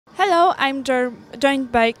now I'm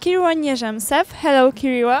joined by Kyrylo Niezhentsev. Hello,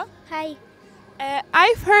 Kyrylo. Hi.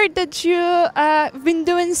 I've heard that you've been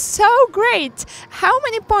doing so great. How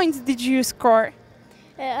many points did you score?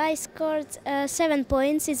 I scored 7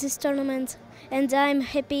 points in this tournament, and I'm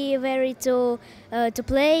happy very to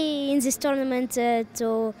play in this tournament,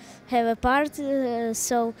 to have a part.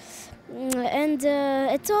 At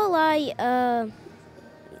all,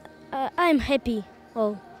 I'm happy.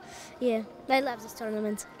 Oh, yeah, I love this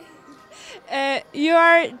tournament. You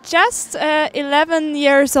are just 11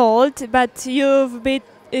 years old, but you beat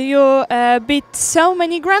so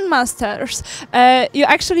many Grandmasters. You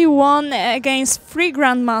actually won against 3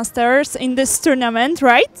 Grandmasters in this tournament,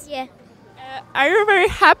 right? Yeah. Are you very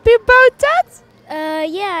happy about that?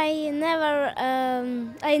 Yeah,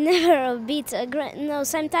 I never beat no.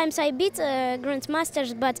 Sometimes I beat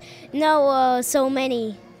Grandmasters, but no so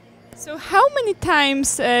many. So how many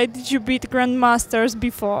times did you beat Grandmasters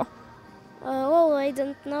before? Oh, I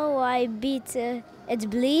don't know. I beat at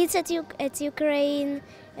Blitz at Ukraine,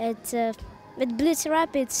 at Blitz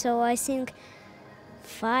Rapid. So I think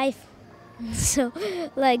 5. So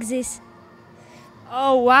like this.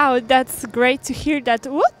 Oh wow, that's great to hear that.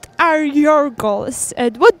 What are your goals?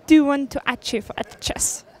 What do you want to achieve at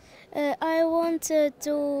chess? I want to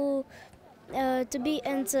be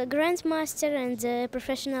a grandmaster and a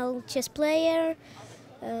professional chess player.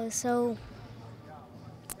 So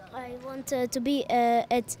I want to be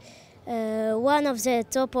at one of the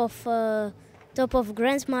top of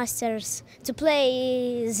grandmasters, to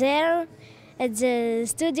play there at the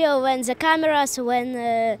studio when the cameras, when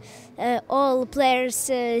all players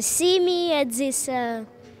see me at this.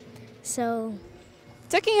 So.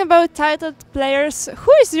 Talking about titled players,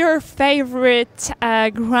 who is your favorite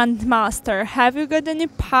grandmaster? Have you got any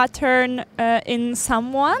pattern in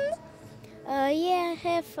someone? Yeah, I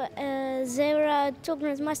have. There are 2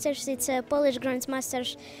 grandmasters. It's Polish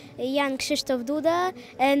grandmasters, Jan Krzysztof Duda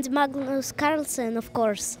and Magnus Carlsen, of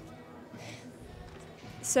course.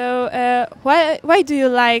 So why do you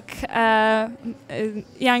like Jan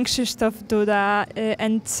Krzysztof Duda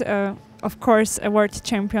and of course a world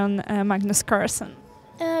champion Magnus Carlsen?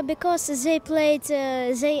 Because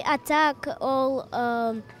they attack all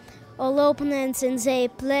opponents and they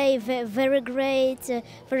play very great.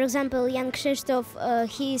 For example, Jan Krzysztof,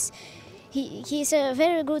 he's a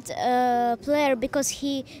very good player because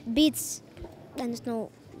he beats, I don't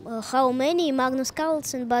know how many, Magnus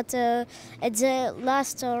Carlsen, but at the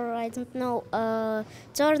last, or I don't know,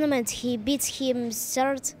 tournament he beats him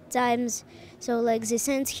 3 times. So like this,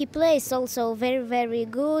 and he plays also very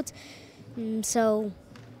good. So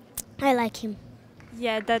I like him.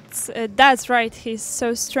 Yeah, that's right. He's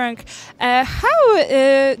so strong. How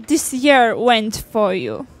this year went for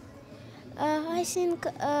you? I think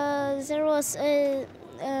there was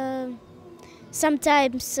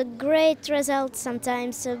sometimes a great result,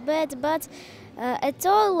 sometimes bad, but at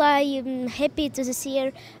all I'm happy to this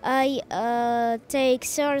year. I take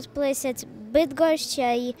 3rd place at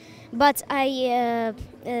Bydgoszcz, but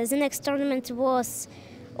the next tournament was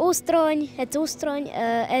Ustroń,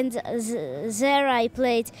 and there I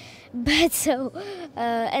played bad. So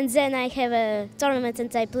and then I have a tournament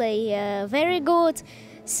and I play very good.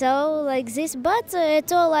 So like this, but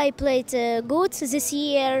at all I played good this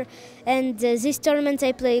year, and this tournament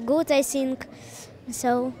I play good, I think.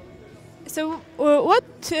 So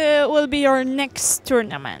what will be your next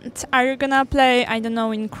tournament? Are you gonna play, I don't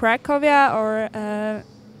know, in Cracovia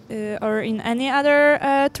or in any other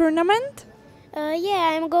tournament?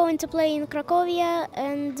 Yeah, I'm going to play in Cracovia,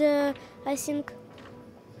 and I think,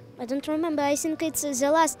 I don't remember, I think it's the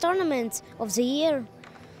last tournament of the year.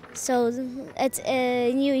 So at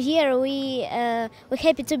New Year we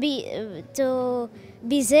happy to be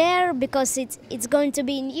there because it's going to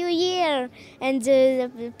be New Year and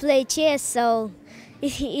play chess. So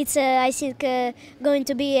it's I think going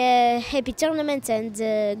to be a happy tournament and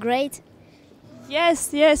great.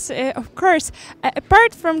 Yes, of course.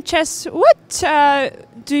 Apart from chess, what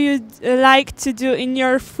do you like to do in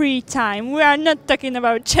your free time? We are not talking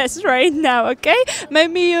about chess right now, okay?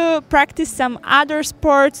 Maybe you practice some other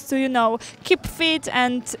sports to, keep fit,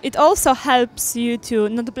 and it also helps you to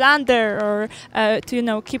not blunder or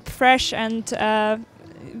to, keep fresh and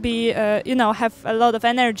be, have a lot of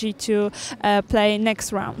energy to play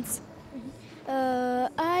next rounds.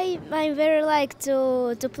 I very like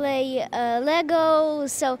to play Lego,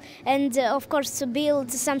 so, and of course to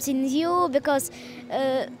build something new, because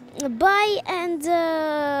buy and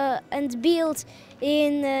build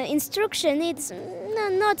in instruction, it's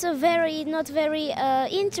not very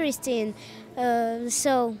interesting.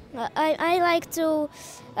 I like to.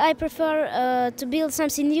 I prefer to build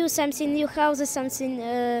something new houses,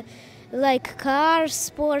 something like cars,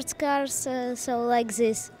 sports cars, so like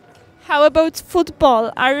this. How about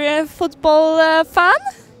football? Are you a football fan?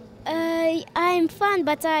 I'm fun,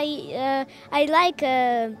 but I like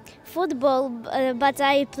football, but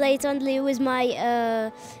I played only with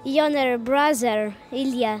my younger brother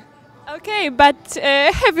Ilya. Okay, but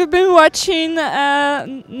have you been watching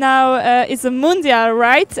now it's a Mundial,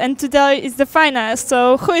 right? And today is the final,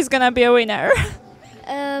 so who is gonna be a winner?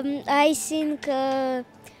 I think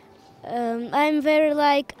I'm very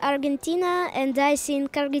like Argentina, and I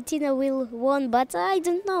think Argentina will win, but I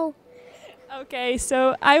don't know. Okay,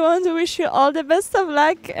 so I want to wish you all the best of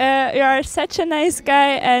luck. You are such a nice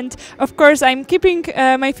guy, and of course, I'm keeping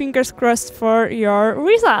my fingers crossed for your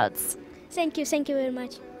results. Thank you very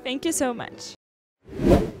much. Thank you so much.